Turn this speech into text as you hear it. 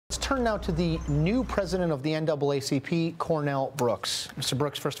Let's turn now to the new president of the NAACP, Cornell Brooks. Mr.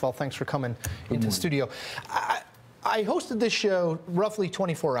 Brooks, first of all, thanks for coming into the studio. I hosted this show roughly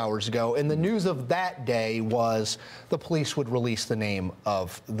 24 hours ago, and the news of that day was the police would release the name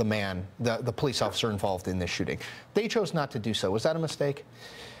of the man, the police officer involved in this shooting. They chose not to do so. Was that a mistake?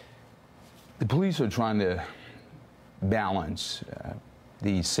 The police are trying to balance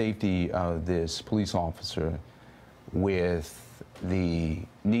the safety of this police officer with the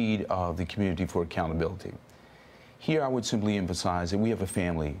need of the community for accountability. Here I would simply emphasize that we have a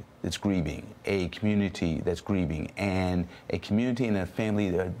family that's grieving, a community that's grieving, and a community and a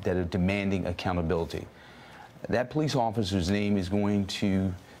family that are demanding accountability. That police officer's name is going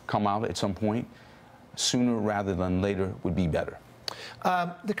to come out at some point. Sooner rather than later would be better.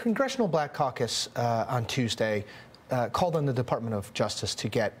 The Congressional Black Caucus on Tuesday called on the Department of Justice to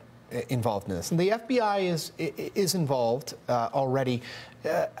get involved in this, and the FBI is involved already.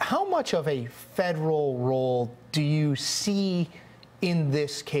 How much of a federal role do you see in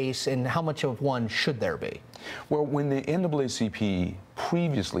this case, and how much of one should there be? Well, when the NAACP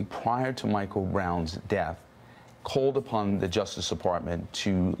previously, prior to Michael Brown's death, called upon the Justice Department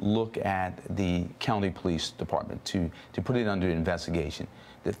to look at the county police department, to put it under investigation,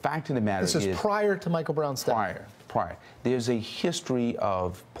 the fact of the matter is... This is prior to Michael Brown's death? Prior. There's a history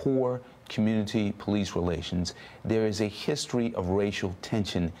of poor community police relations. There is a history of racial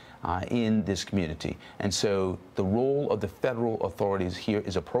tension in this community. And so the role of the federal authorities here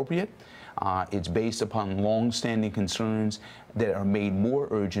is appropriate. It's based upon long-standing concerns that are made more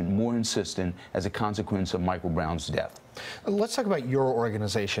urgent, more insistent as a consequence of Michael Brown's death. Let's talk about your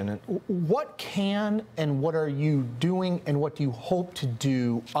organization. What can and what are you doing, and what do you hope to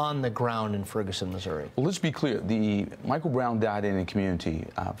do on the ground in Ferguson, Missouri? Well, let's be clear. Michael Brown died in a community,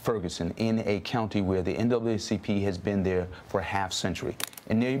 Ferguson, in a county where the NAACP has been there for a half-century.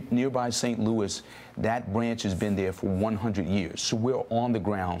 In nearby St. Louis, that branch has been there for 100 years. So we're on the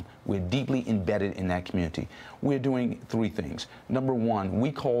ground. We're deeply embedded in that community. We're doing three things. Number one,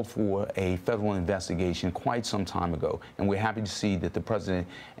 we called for a federal investigation quite some time ago, and we're happy to see that the President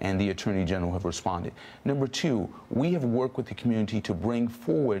and the Attorney General have responded. Number two, we have worked with the community to bring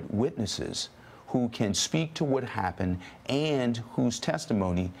forward witnesses who can speak to what happened and whose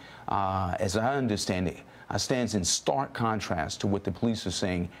testimony, as I understand it, stands in stark contrast to what the police are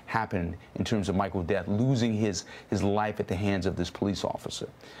saying happened in terms of Michael's death, losing his life at the hands of this police officer.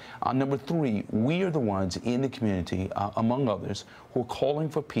 Number three, we are the ones in the community, among others, who are calling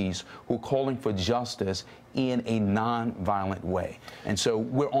for peace, who are calling for justice in a non-violent way. And so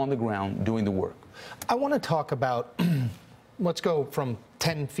we're on the ground doing the work. I want to talk about, let's go from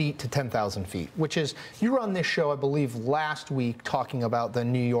 10 feet to 10,000 feet, which is, you were on this show, I believe, last week talking about the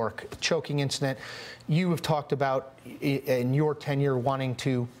New York choking incident. You have talked about, in your tenure, wanting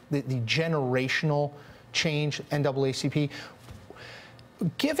to, the generational change, NAACP.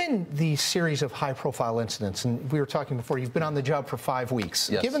 Given the series of high-profile incidents, and we were talking before, you've been on the job for 5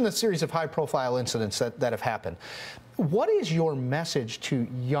 weeks. Yes. Given the series of high-profile incidents that have happened, what is your message to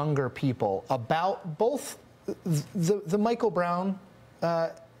younger people about both the Michael Brown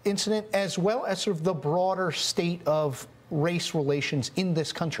incident, as well as sort of the broader state of race relations in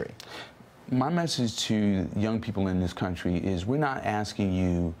this country? My message to young people in this country is, we're not asking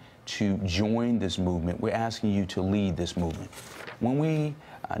you to join this movement. We're asking you to lead this movement. When we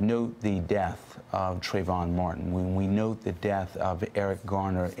note the death of Trayvon Martin, when we note the death of Eric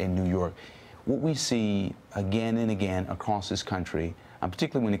Garner in New York, what we see again and again across this country,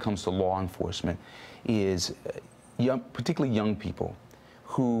 particularly when it comes to law enforcement, is particularly young people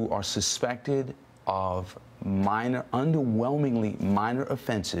who are suspected of underwhelmingly minor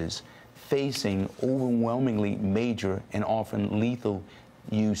offenses, facing overwhelmingly major and often lethal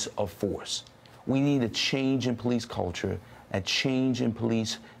use of force. We need a change in police culture, a change in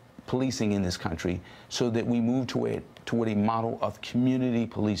policing in this country, so that we move toward a model of community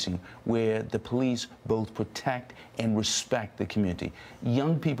policing, where the police both protect and respect the community.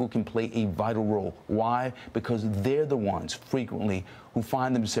 Young people can play a vital role. Why? Because they're the ones, frequently, who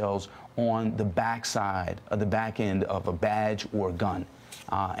find themselves on the backside of the back end of a badge or a gun,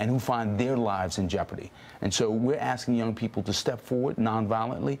 and who find their lives in jeopardy. And so we're asking young people to step forward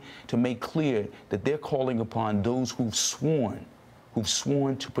nonviolently, to make clear that they're calling upon those who've sworn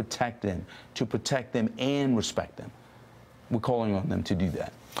to protect them and respect them. We're calling on them to do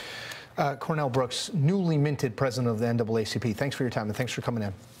that. Cornell Brooks, newly minted president of the NAACP. Thanks for your time, and thanks for coming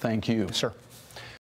in. Thank you. Sir.